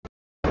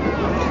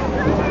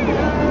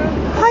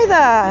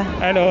there.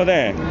 Hello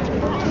there.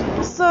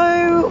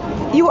 So,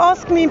 you were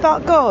asking me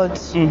about God.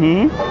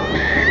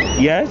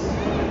 Yes.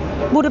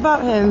 What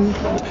about him?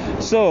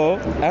 So,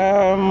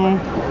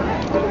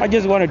 I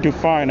just wanted to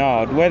find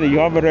out whether you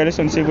have a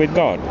relationship with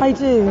God. I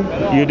do.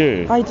 You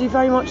do? I do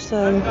very much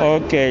so.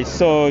 Okay,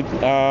 so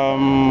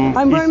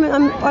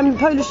I'm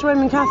Polish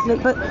Roman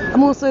Catholic, but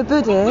I'm also a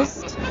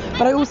Buddhist.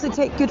 But I also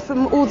take good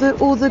from all the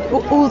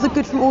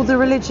good from all the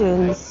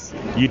religions.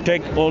 You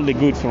take all the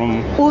good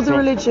from all the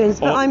religions,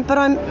 but I'm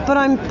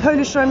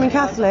Polish Roman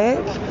Catholic,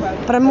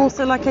 but I'm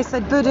also, like I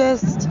said,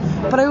 Buddhist.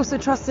 But I also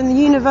trust in the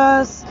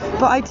universe.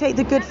 But I take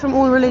the good from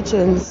all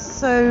religions.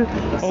 So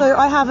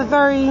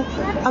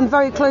I'm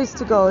very close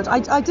to God.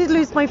 I did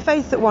lose my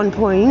faith at one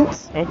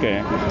point.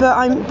 Okay.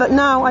 But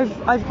now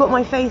I've got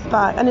my faith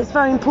back, and it's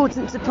very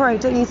important to pray,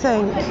 don't you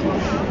think?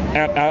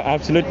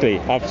 Absolutely.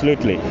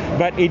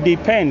 But it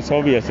depends,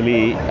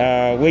 obviously,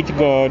 which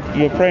God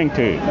you're praying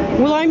to.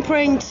 Well, I'm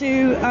praying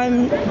to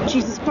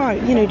Jesus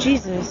Christ.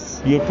 Jesus.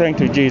 You're praying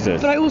to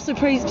Jesus. But I also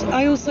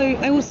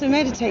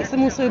meditate. So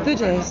I'm also a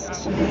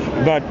Buddhist.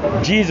 But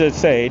Jesus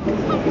said,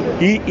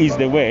 He is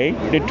the way,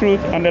 the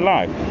truth, and the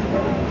life.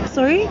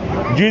 Sorry?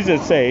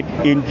 Jesus said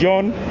in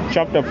John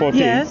chapter 14,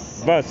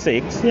 yes. verse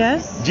 6.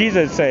 Yes.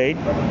 Jesus said,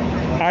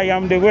 I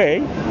am the way,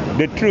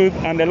 the truth,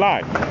 and the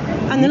life.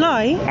 And the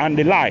life? And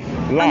the life.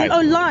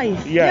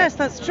 Life. Yeah. Yes,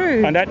 that's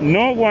true. And that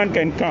no one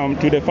can come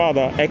to the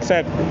Father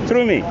except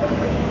through me.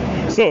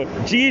 So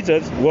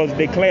Jesus was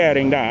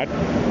declaring that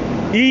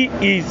He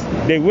is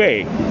the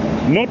way,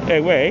 not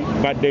a way,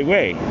 but the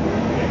way.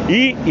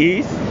 He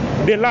is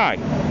the life,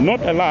 not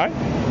a lie,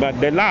 but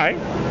the life.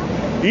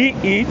 He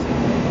is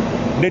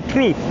the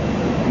truth,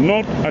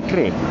 not a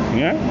truth.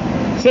 Yeah.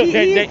 So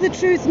he is the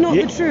truth, not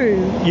the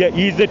truth. Yeah,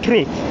 He's the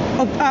truth.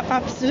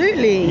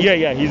 Absolutely.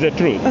 Yeah, He's the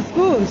truth. Of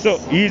course. So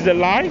He's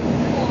alive.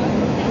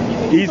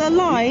 He's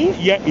alive.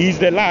 Yeah, He's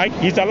the life.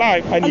 He's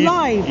alive. And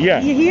alive.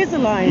 He is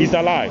alive. He's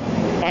alive,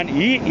 and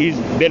He is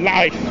the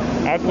life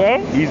as well.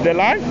 He's the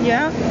life.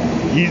 Yeah.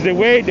 He's the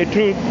way, the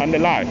truth, and the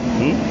life.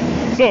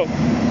 So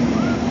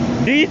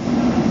these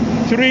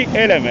three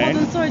elements. Hold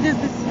on, sorry, there's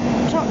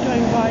this truck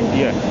going by.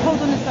 Yeah. Hold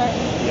on a sec.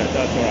 Yeah,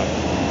 that's right.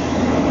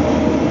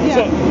 Yeah.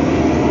 So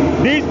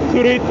these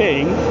three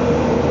things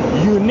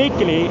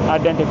uniquely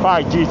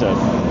identify Jesus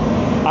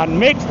and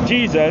makes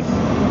Jesus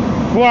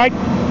quite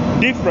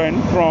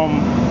different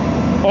from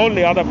all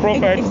the other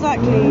prophets.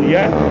 Exactly.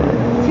 Yeah.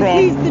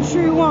 He's the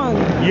true one.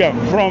 Yeah,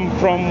 from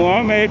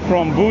Muhammad,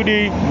 from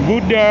Buddha,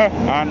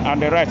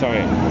 and the rest of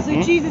it.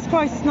 So Jesus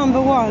Christ is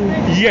number one.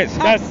 Yes,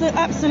 that's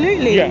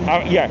absolutely.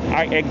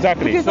 Yeah,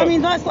 exactly. Because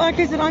that's like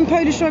I said, I'm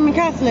Polish Roman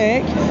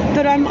Catholic,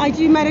 but I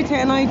do meditate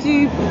and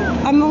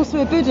I'm also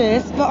a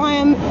Buddhist, but I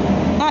am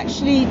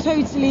actually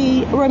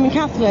totally Roman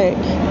Catholic.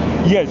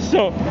 Yes,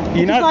 so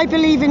because I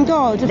believe in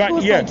God. Of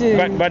course I do.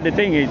 But the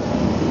thing is,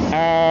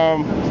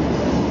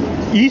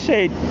 He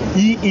said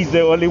He is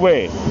the only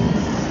way.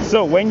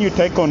 So when you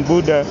take on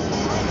Buddha,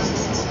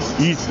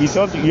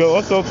 you're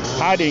also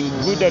adding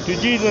Buddha to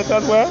Jesus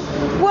as well.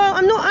 Well,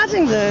 I'm not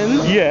adding them.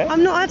 Yeah.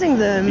 I'm not adding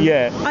them.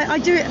 Yeah. I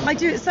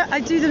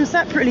do them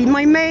separately.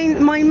 My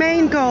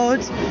main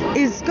God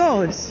is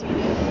God.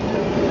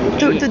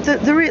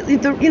 The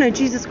real,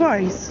 Jesus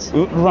Christ.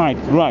 Right.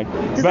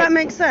 Does that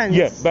make sense?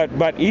 Yes,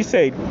 but He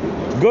said,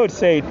 God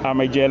said, I'm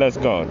a jealous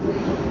God.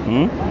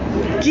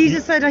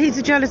 Jesus said He's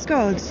a jealous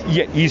God.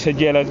 Yeah, He's a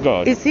jealous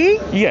God. Is He?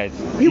 Yes.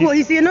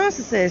 Is He a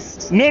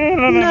narcissist? No.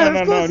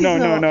 Of course he's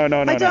not.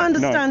 I don't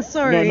understand.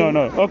 Sorry.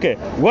 No. Okay.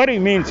 What it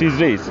means is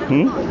this.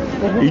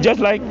 It's just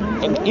like,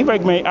 if I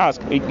may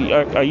ask,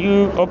 are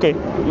you okay?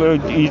 Well,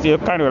 it's a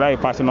kind of like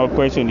a personal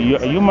question.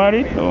 Are you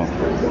married? Or?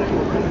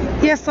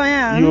 Yes, I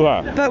am. You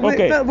are. But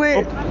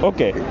we're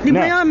okay. We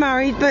are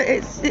married, but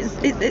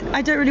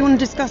I don't really want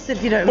to discuss it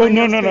if you don't mind.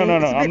 No.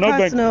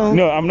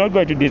 I'm not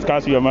going to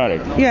discuss your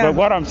marriage. Yeah. But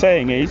what I'm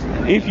saying is,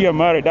 if you're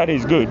married, that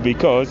is good,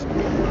 because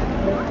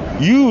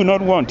you will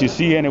not want to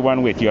see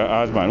anyone with your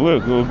husband.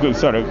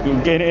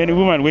 Any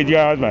woman with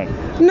your husband.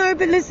 No,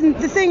 but listen,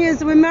 the thing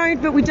is, we're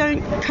married, but we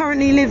don't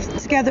currently live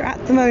together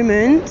at the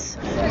moment.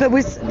 But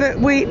we're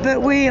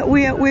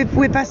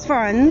best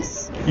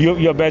friends.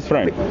 Your best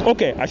friend.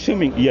 Okay,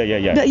 assuming.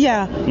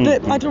 Yeah.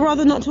 But I'd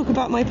rather not talk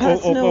about my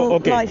personal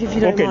life if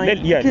you don't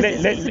mind.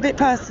 It's a bit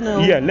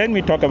personal. Yeah, let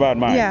me talk about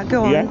mine. Yeah,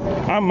 go on. Yeah,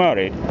 I'm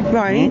married.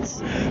 Right.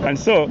 And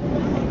so,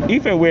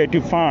 if I were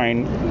to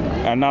find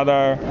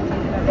another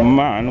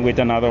man with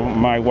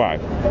my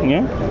wife,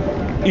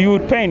 it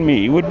would pain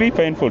me. It would be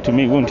painful to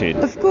me, wouldn't it?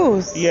 Of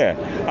course. Yeah.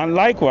 And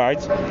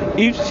likewise,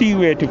 if she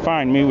were to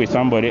find me with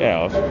somebody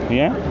else,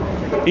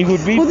 It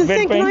would be Well, the very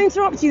thing, can I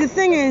painful. interrupt you? The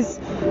thing is,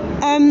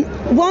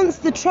 once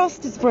the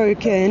trust is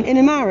broken in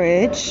a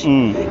marriage,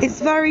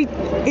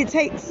 it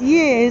takes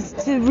years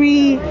to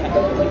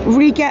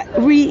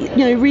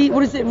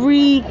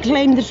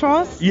reclaim the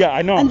trust. Yeah,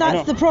 I know. And I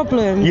that's know. the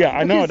problem. Yeah,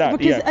 I know that,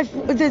 Because yeah.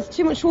 if there's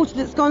too much water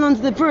that's gone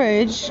under the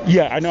bridge,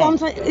 Yeah, I know.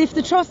 sometimes if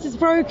the trust is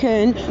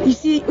broken, you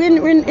see,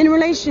 in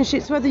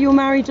relationships, whether you're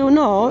married or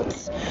not,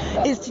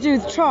 it's to do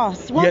with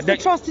trust. Once the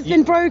trust has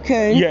been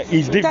broken, yeah,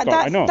 it's difficult.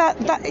 I know.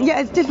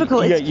 It's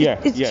difficult.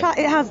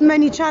 It has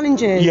many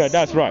challenges. Yeah,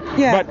 that's right.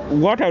 Yeah. But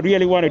what I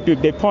really want to do,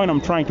 the point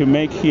I'm trying to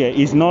make here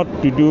is not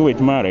to do with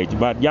marriage,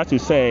 but just to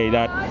say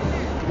that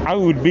I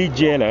would be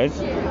jealous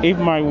if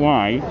my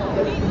wife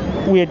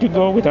were to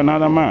go with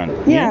another man.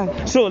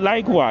 Yeah. So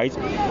likewise,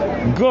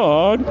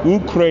 God, who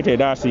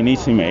created us in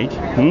His image,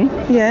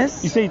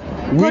 Yes. He said,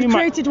 God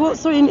created what?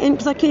 Sorry,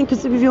 because I can't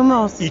because of your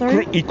mask.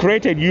 Sorry. He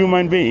created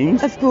human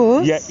beings. Of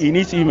course. Yeah, in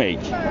His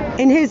image.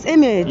 In His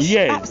image.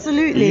 Yes.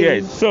 Absolutely.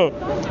 Yes. So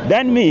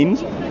that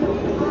means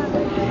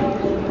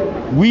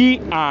we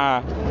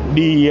are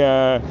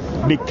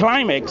the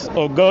climax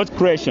of God's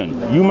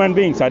creation. Human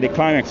beings are the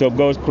climax of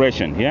God's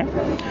creation. Yeah.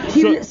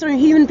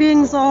 Human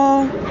beings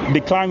are.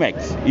 The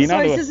climax. Sorry,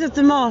 other this is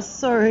the mask.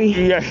 Sorry.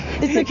 Yeah.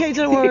 It's okay.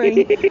 Don't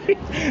worry.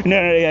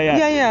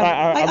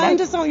 Yeah. I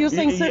understand what you're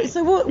saying.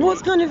 So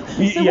what's kind of.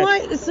 So yeah.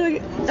 why? So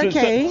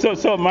okay.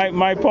 So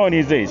my point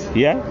is this.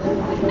 Yeah.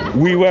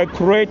 We were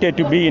created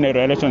to be in a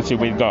relationship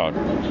with God.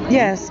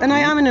 Yes, and I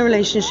am in a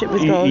relationship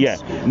with God. Yeah.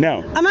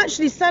 No. I'm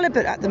actually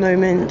celibate at the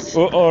moment.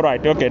 Oh, all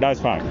right. Okay, that's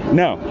fine.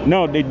 No.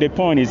 The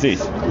point is this.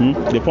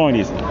 The point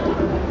is,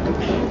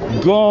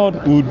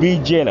 God would be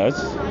jealous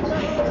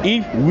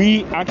if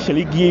we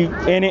actually give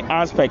any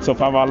aspects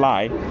of our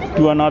life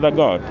to another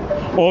God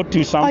or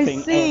to something.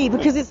 I see,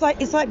 because it's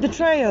like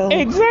betrayal.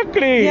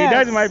 Exactly. Yes.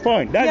 That's my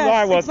point. That's Yes,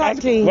 why I was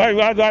exactly. why I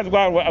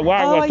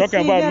was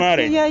talking see, about yes,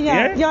 marriage.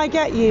 Yeah, I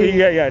get you.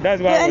 Yeah.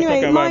 That's why But I was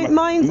anyway, talking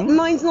about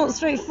mine's not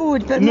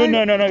straightforward. But No,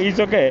 it's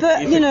okay.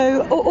 But It's you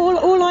know,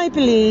 all I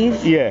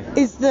believe Yeah.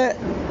 is that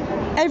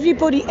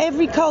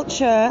every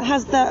culture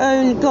has their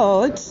own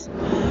God.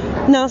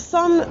 Now,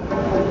 some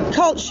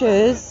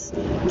cultures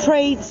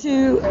pray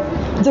to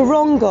the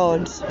wrong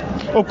God.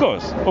 Of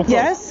course.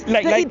 Yes,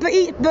 Like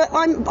but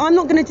I'm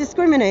not going to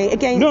discriminate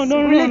against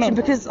religion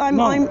because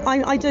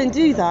I don't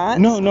do that.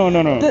 No.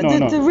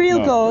 But the real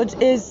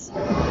God is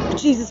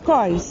Jesus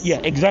Christ. Yeah,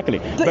 exactly.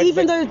 But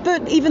even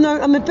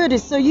though I'm a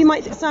Buddhist, so you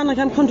might sound like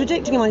I'm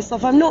contradicting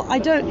myself. I'm not. I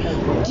don't.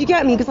 Do you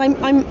get me? Because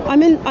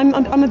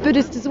I'm a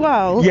Buddhist as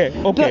well. Yeah.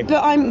 Okay.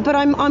 But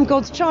I'm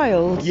God's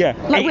child. Yeah.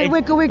 Like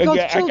we're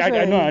God's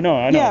children. I know.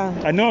 Yeah.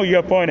 I know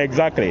your point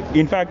exactly.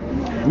 In fact,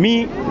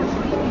 me,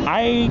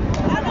 I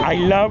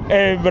love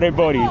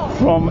everybody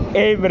from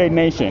every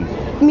nation.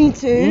 Me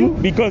too.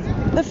 Because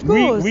Of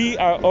course. we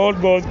are all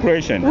God's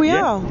creation. We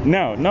are.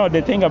 No,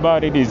 the thing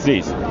about it is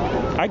this.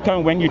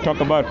 When you talk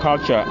about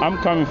culture, I'm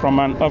coming from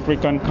an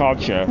African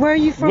culture. Where are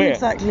you from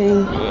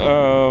exactly?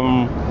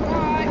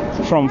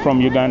 From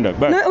Uganda.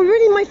 But No,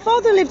 really, my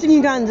father lived in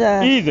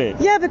Uganda. Is it?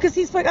 Yeah, because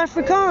he spoke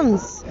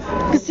Afrikaans.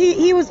 Because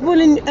he was born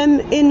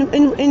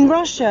in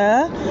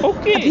Russia.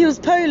 Okay. He was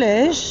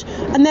Polish,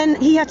 and then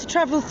he had to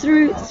travel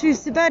through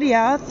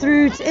Siberia,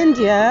 through to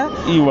India,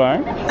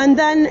 Iwan. and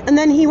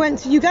then he went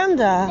to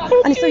Uganda.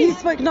 And so he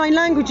spoke 9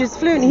 languages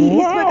fluently.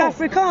 He spoke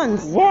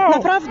Afrikaans. Wow.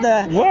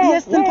 Naprawdę. Wow.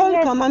 Jestem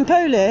Polką. I'm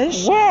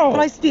Polish. Wow.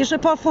 But je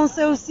parle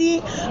français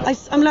aussi.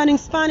 I'm learning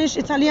Spanish,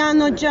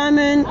 Italiano,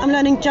 German. I'm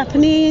learning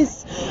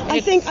Japanese. I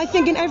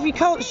think in every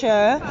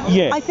culture,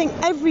 Yes. I think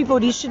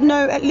everybody should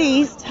know at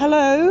least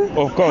hello.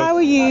 Of course. How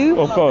are you?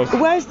 Of course.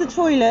 Where's the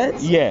toilet?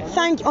 Yeah.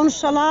 Thank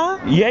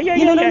Inshallah. Yeah.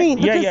 You know what I mean?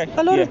 Yeah, Because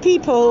a lot of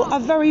people are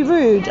very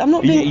rude. I'm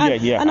not being.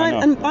 Yeah, and I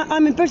know.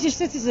 I'm a British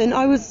citizen.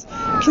 I was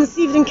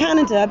conceived in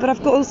Canada, but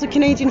I've got also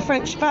Canadian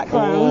French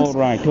background. Oh,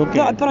 right.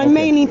 Okay. But I'm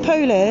mainly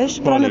Polish.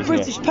 But I'm a Polish,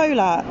 British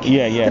Polak.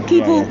 Yeah. But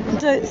people yeah.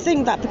 don't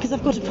think that because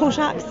I've got a posh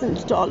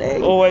accent,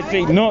 darling. Oh, I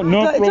see. No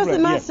But it problem.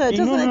 doesn't matter. It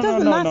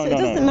doesn't matter. It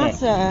doesn't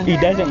matter. It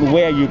doesn't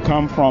where you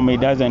come from. It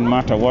doesn't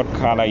matter what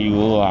color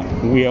you are.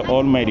 We are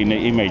all made in the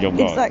image of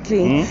God.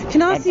 Exactly.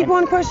 Can I ask you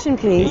one question,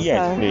 please? Yes,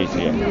 sir? please.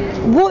 Yeah.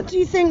 What do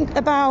you think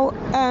about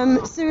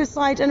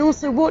suicide, and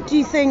also what do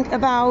you think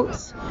about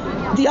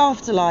the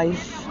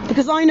afterlife?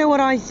 Because I know what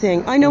I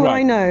think. I know what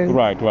I know.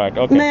 Right.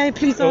 Okay. May I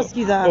please ask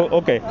you that?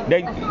 Okay.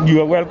 Then you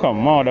are welcome.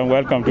 More than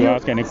welcome to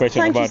ask any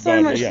question Thank you about so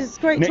God. much. Yeah. It's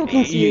great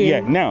talking to you. Yeah.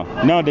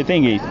 Now the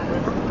thing is,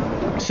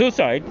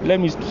 suicide. Let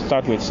me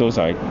start with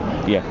suicide.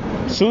 Yeah.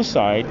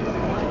 Suicide.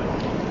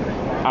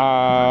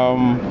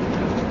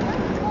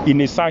 In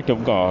the sight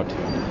of God,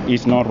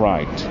 is not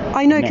right.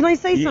 I know. No. Can I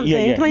say something?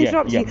 Yeah, Can I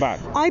interrupt you? back.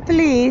 I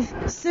believe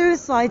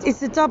suicide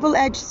is a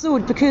double-edged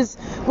sword, because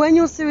when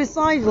you're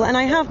suicidal, and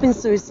I have been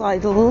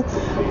suicidal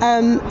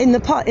in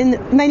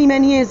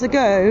many years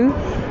ago,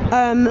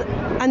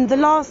 and the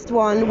last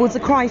one was a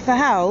cry for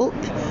help.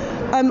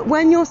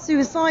 When you're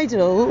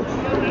suicidal,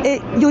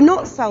 you're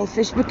not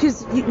selfish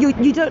because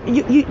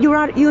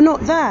you're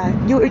not there.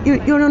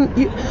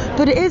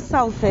 But it is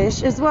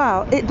selfish as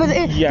well.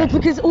 But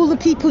because all the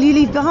people you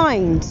leave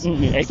behind. So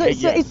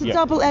it's a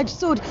double-edged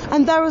sword.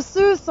 And there are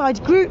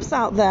suicide groups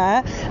out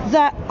there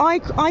that I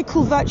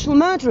call virtual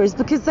murderers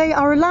because they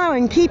are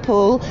allowing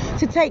people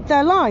to take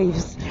their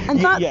lives. And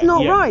that's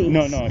not right.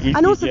 No.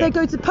 And also they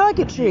go to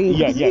purgatory.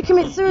 Because if you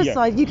commit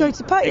suicide, you go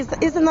to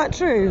purgatory. Isn't that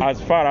true? As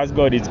far as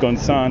God is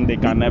concerned, they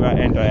can never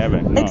enter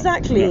heaven. No,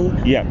 exactly.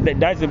 No. Yeah,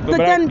 that's the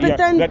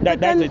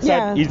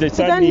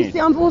sad news. You see,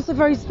 I'm also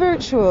very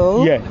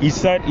spiritual. Yeah,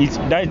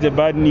 that's the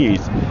bad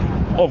news.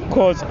 Of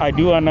course, I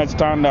do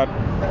understand that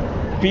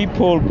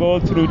people go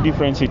through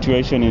different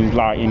situations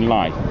in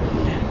life.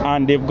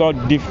 And they've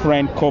got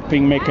different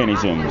coping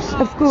mechanisms.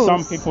 Of course.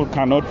 Some people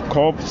cannot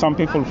cope. Some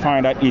people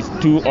find that it's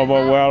too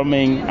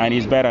overwhelming and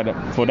it's better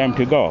for them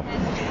to go.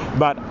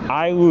 But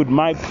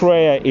my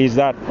prayer is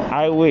that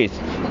I wish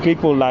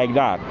people like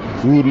that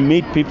would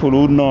meet people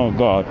who know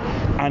God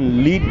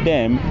and lead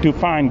them to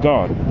find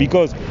God.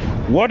 Because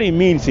what it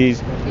means is,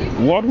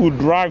 what would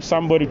drive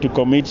somebody to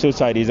commit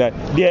suicide is that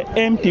they're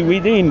empty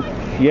within.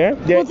 Yeah,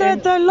 they're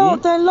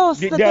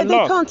lost. They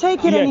can't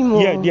take it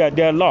anymore.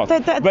 They're lost.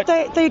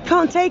 They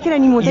can't take it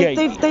anymore. They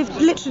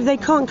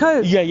can't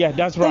cope. Yeah,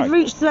 that's right. They've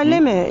reached their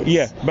limits.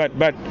 Yeah, but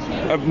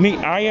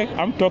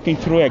I'm talking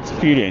through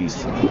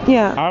experience.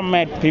 Yeah. I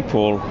met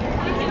people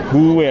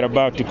who were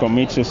about to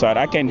commit suicide.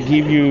 I can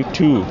give you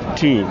two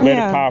very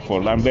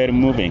powerful and very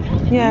moving.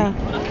 Yeah.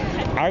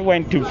 I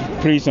went to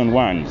prison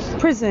once.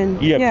 Prison?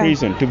 Yeah,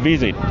 prison, to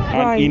visit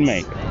an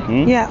inmate.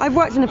 Yeah, I've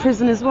worked in a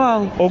prison as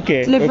well.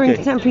 Okay. Delivering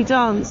contemporary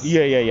dance.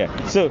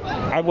 Yeah. So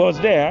I was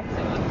there.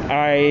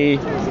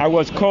 I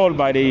was called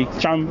by the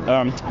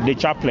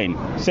chaplain.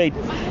 Said,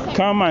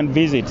 come and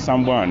visit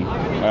someone.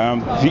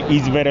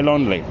 He's very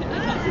lonely.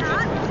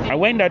 I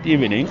went that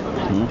evening.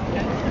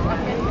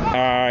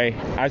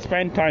 I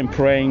spent time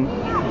praying,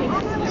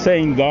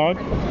 saying, God,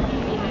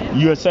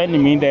 you are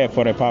sending me there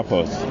for a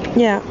purpose.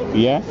 Yeah.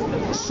 Yeah.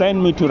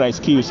 Send me to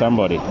rescue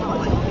somebody.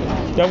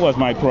 That was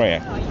my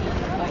prayer.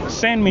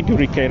 Send me to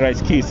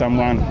rescue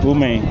someone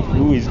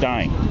who is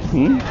dying.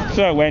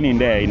 So I went in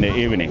there in the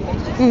evening.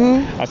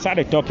 I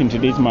started talking to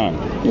this man.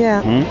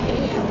 Yeah.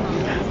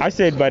 I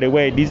said, by the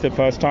way, this is the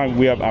first time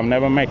I've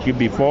never met you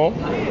before.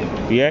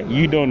 Yeah,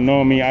 you don't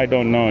know me, I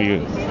don't know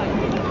you.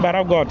 But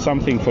I've got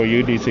something for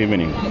you this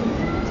evening.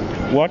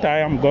 What I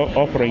am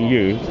offering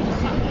you,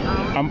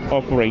 I'm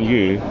offering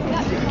you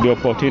the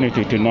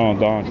opportunity to know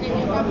God.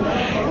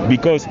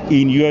 Because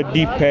in your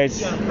deepest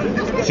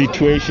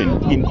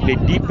situation, in the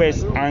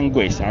deepest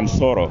anguish and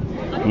sorrow,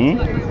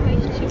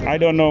 I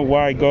don't know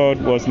why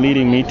God was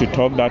leading me to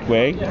talk that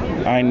way.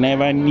 I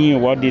never knew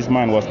what this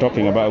man was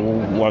talking about,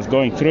 was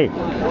going through.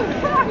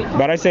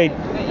 But I said,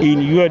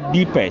 in your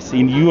deepest,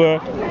 in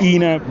your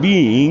inner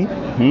being,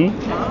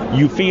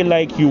 you feel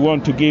like you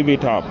want to give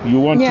it up. You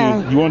want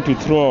to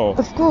throw.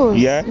 Of course.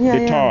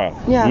 The tower.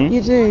 Yeah,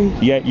 you do.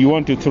 Yeah, you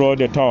want to throw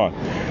the tower.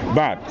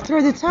 But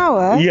through the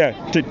tower? Yeah,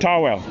 the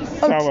towel.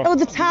 Oh,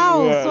 the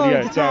towel.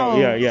 Sorry, the towel.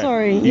 Yeah.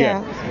 Sorry,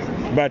 yeah.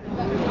 But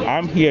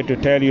I'm here to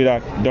tell you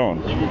that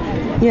don't.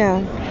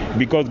 Yeah.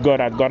 Because God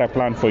has got a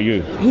plan for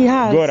you. He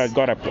has. God has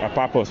got a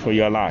purpose for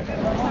your life.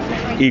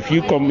 If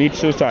you commit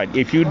suicide,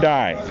 if you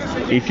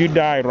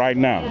die right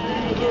now,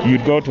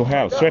 you'd go to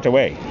hell straight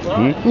away.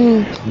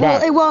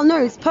 Well, no,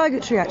 it's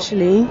purgatory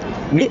actually.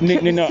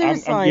 No,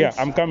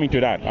 I'm coming to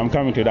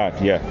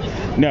that. Yeah.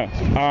 No,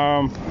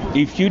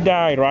 if you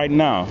die right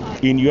now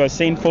in your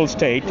sinful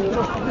state,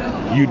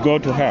 you'd go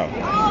to hell.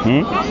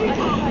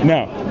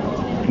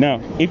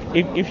 Now,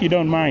 if you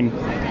don't mind,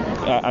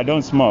 I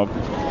don't smoke.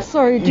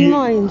 Sorry, do you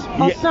mind?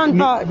 I'll stand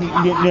back.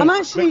 I'm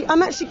actually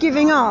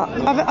giving up.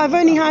 I've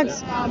only had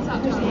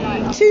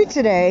 2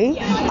 today.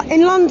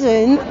 In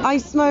London, I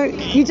smoke.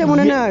 You don't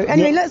want to know.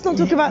 Anyway, let's not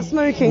talk about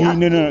smoking.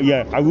 No.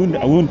 Yeah, I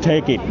wouldn't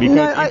take it.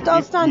 Because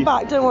I'll stand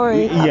back. Don't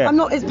worry. Yeah. I'm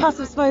not. It's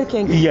passive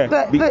smoking. Yeah.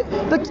 But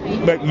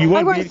you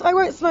won't. I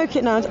won't smoke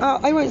it now.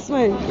 I won't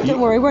smoke.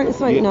 Don't worry. I won't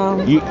smoke now.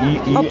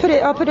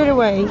 I'll put it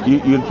away.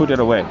 You'll put it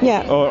away.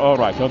 Yeah. Oh, all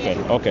right.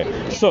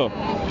 Okay. So,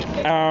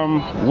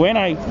 when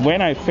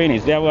I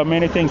finished, there were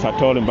many things I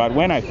told him, but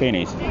when I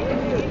finished,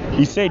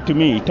 he said to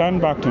me, he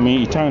turned back to me,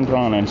 he turned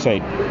around and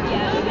said,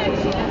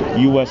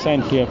 you were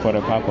sent here for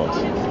a purpose.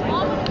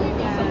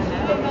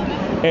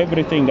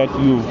 Everything that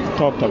you've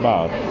talked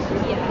about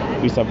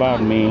is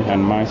about me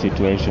and my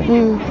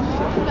situation.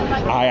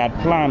 I had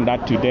planned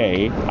that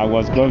today I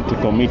was going to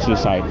commit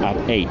suicide at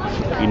 8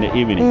 in the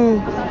evening.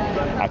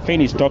 I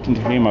finished talking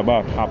to him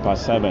about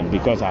 7:30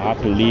 because I had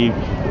to leave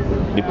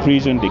the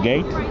prison, the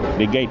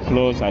gate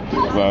closed at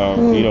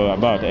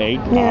about 8.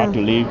 I had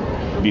to leave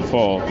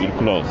before it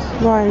closed.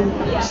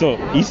 Right. So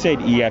he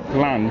said he had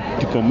planned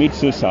to commit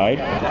suicide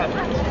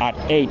at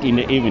 8 in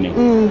the evening.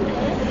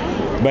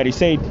 But he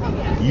said,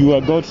 you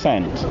are God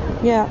sent.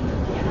 Yeah.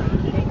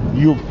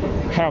 You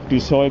have to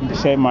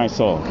save my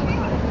soul.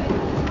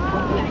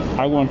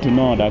 I want to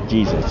know that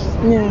Jesus.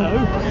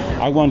 Yeah.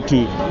 I want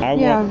to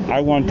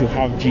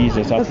have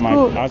Jesus Of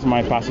course. as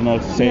my personal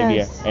Savior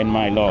Yes. and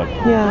my Lord.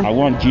 Yeah. I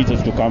want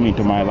Jesus to come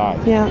into my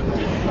life. Yeah.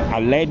 I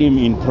led him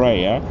in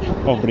prayer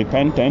of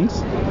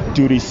repentance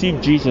to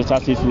receive Jesus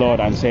as his Lord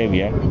and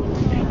Savior.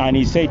 And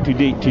he said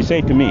to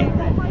say to me,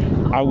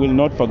 I will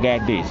not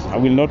forget this. I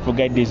will not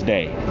forget this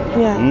day.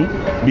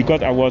 Yeah.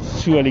 Because I was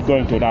surely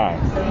going to die.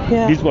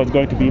 Yeah. This was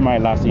going to be my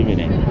last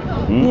evening.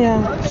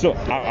 Yeah. So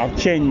I've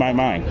changed my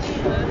mind.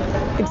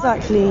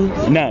 Exactly.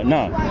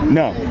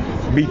 No.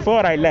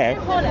 Before I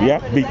left,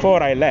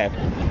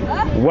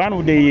 one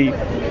of the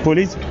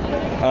police,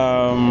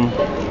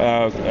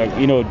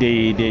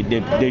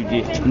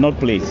 not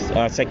police,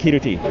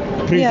 security,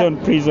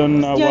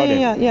 prison warden.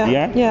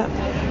 Yeah.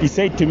 He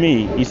said to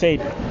me,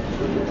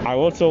 I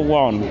also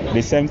want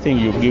the same thing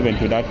you've given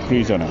to that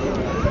prisoner.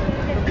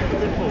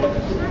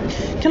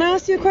 Can I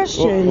ask you a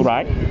question? Oh,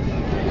 right.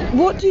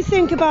 What do you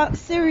think about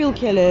serial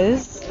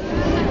killers?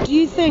 Do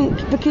you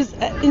think, because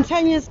in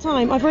 10 years'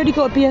 time, I've already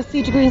got a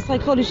BSc degree in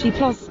psychology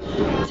plus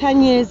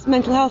 10 years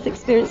mental health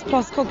experience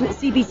plus cognitive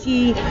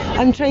CBT.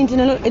 I'm trained in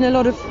a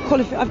lot of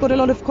I've got a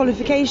lot of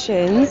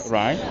qualifications.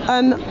 Right.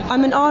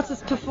 I'm an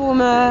artist,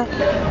 performer,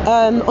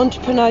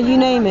 entrepreneur, you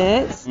name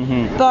it.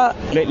 Mm-hmm. But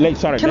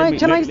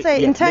can I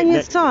say in 10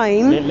 years'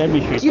 time? Let me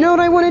Do you know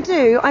what I want to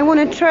do? I want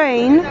to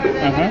train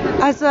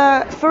Uh-huh. as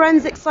a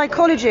forensic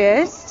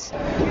psychologist,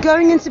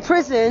 going into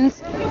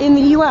prisons in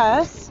the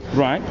US,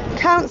 Right.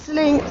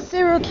 counselling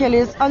serial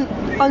killers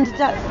under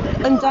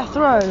death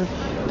row,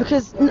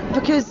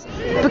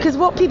 because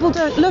what people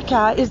don't look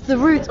at is the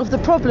root of the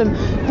problem.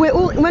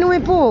 When we're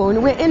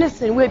born, we're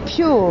innocent, we're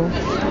pure.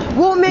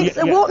 What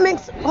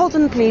makes hold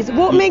on please,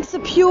 what makes a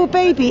pure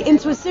baby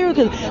into a serial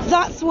killer?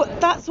 That's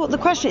what the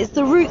question is,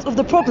 the root of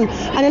the problem.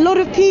 And a lot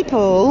of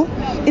people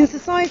in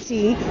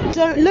society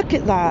don't look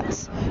at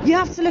that. You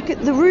have to look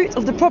at the root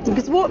of the problem,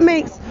 because what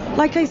makes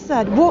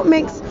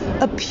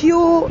a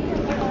pure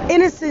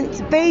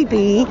innocent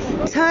baby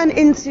turn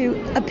into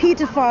a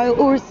paedophile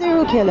or a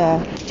serial killer?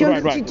 Do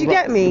you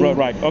get me?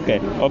 Right. Okay.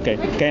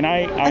 Can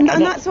I? And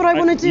that's what I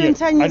want to do in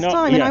 10 years'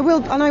 time, and I will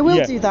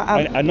do that.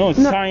 I know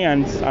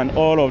science and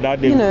all of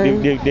that.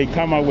 They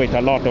come up with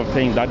a lot of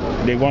things that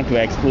they want to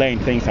explain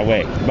things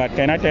away. But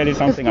can I tell you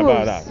something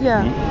about that?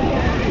 Yeah.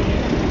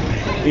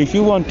 If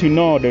you want to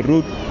know the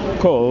root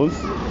cause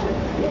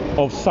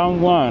of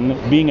someone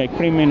being a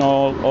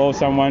criminal or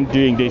someone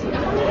doing this,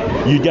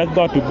 you just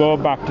got to go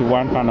back to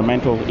one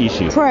fundamental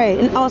issue. Pray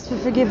and ask for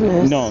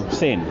forgiveness. No,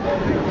 sin.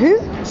 Who?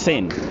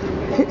 Sin.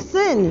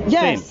 Sin.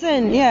 Yes,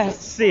 sin. Yes.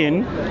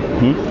 Sin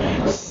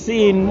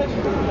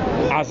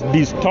has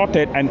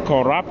distorted and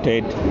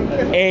corrupted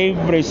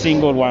every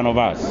single one of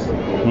us.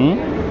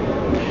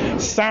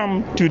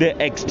 Some to the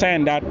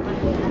extent that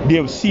they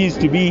have ceased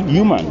to be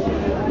human.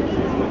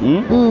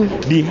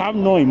 They have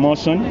no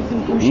emotion.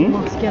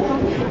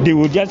 They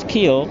will just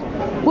kill.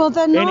 Well,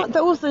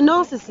 they're also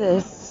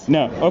narcissists.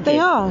 No, okay. They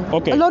are.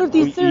 Okay. A lot of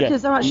these serial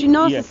killers are actually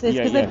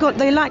narcissists because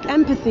they lack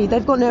empathy.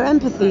 They've got no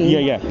empathy.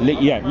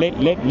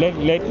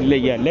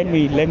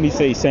 Let me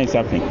say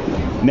something.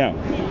 Now.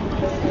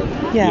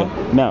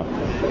 Now,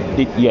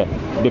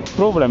 the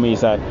problem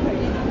is that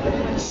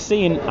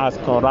sin has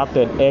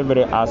corrupted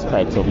every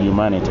aspect of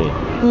humanity,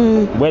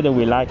 whether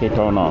we like it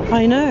or not.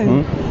 I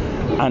know.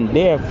 And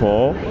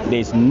therefore,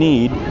 there's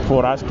need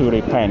for us to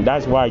repent.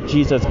 That's why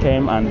Jesus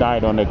came and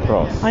died on the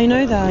cross. I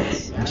know that.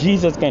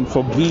 Jesus can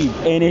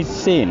forgive any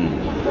sin.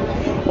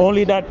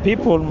 Only that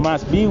people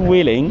must be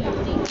willing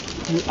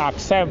to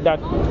accept that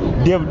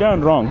they've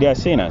done wrong, they are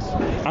sinners,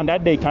 and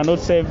that they cannot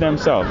save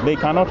themselves, they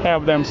cannot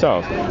help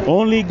themselves.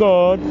 Only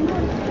God,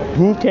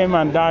 who came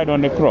and died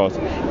on the cross,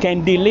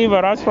 can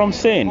deliver us from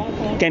sin,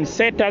 can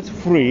set us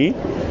free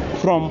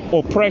from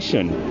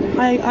oppression.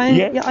 I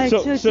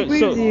totally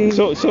agree with you.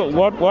 So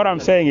what I'm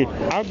saying is,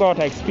 I've got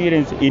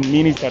experience in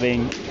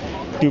ministering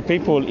to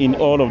people in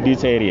all of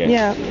these areas.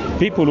 Yeah.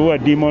 People who are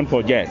demon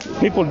possessed.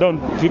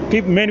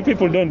 Many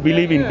people don't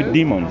believe in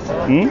demons.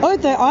 Oh,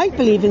 I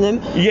believe in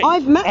them. Yeah,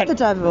 I've met the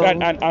devil.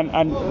 And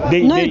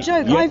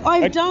joke. Yeah,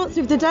 I've danced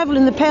with the devil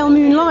in the pale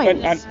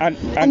moonlight.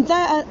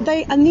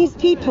 And these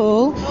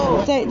people,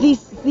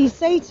 these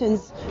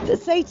Satans.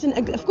 Satan,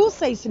 of course,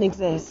 Satan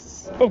exists.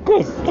 Of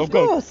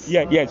course.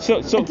 Yeah.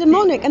 So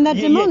demonic, and they're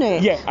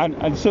demonic.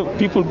 And so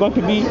people got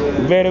to be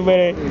very,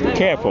 very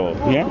careful.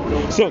 Yeah.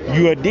 So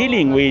you are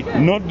dealing with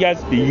not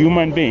just the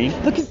human being.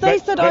 Because they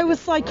said I was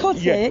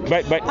psychotic. Yeah,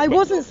 but I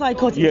wasn't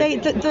psychotic. Yeah.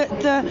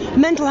 The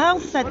mental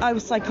health said I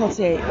was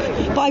psychotic,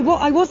 but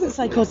I wasn't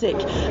psychotic.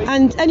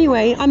 And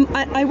anyway,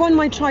 I won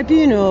my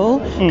tribunal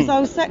because I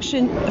was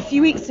sectioned a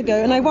few weeks ago,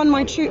 and I won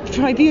my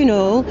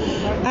tribunal,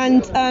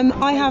 and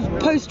I have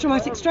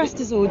post-traumatic stress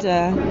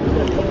disorder.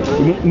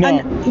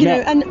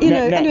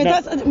 Anyway,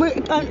 that's.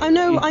 I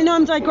know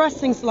I'm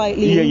digressing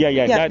slightly.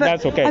 Yeah.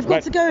 That's okay. I've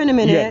got to go in a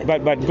minute. Yeah,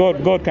 but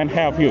God can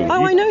help you.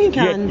 Oh, I know He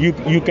can. Yeah,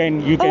 you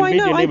can be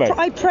delivered.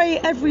 I pray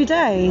every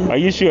day. Are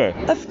you sure?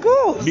 Of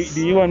course.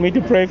 Do you want me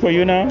to pray for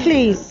you now?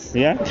 Please.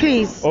 Yeah?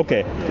 Please.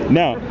 Okay.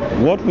 Now,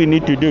 what we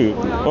need to do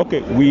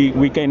Okay,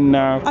 we can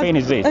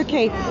finish this.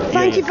 Okay,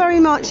 thank you very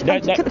much.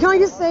 Can I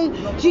just say,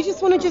 do you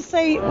just want to just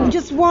say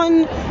just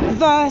one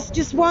verse,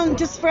 just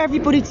for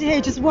everybody to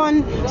hear, just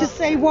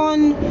say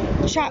one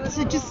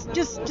chapter,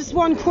 just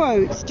one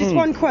quote,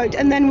 one quote,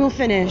 and then we'll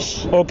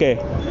finish. Okay,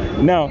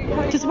 now.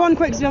 Just one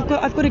quote, because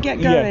I've got to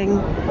get going,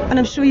 and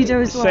I'm sure you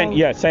do as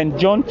well. St.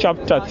 John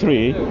chapter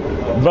 3,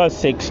 verse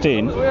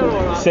 16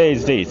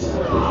 says this: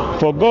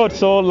 For God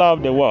so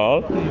loved the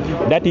world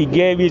that he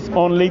gave his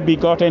only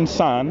begotten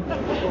Son,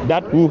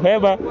 that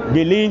whoever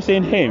believes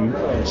in him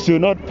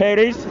should not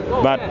perish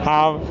but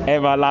have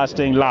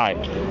everlasting life.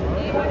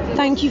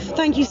 Thank you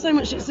so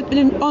much. It's been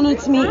an honor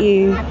to meet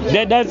you.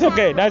 That's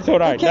okay. That's all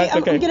right. Okay, that's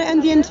okay. I'm going to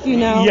end the interview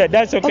now. Yeah,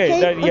 that's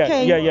okay.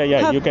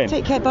 Okay. You can.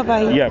 Take care. Bye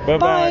bye. Yeah, bye-bye.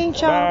 Bye.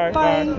 Ciao. Bye. Bye.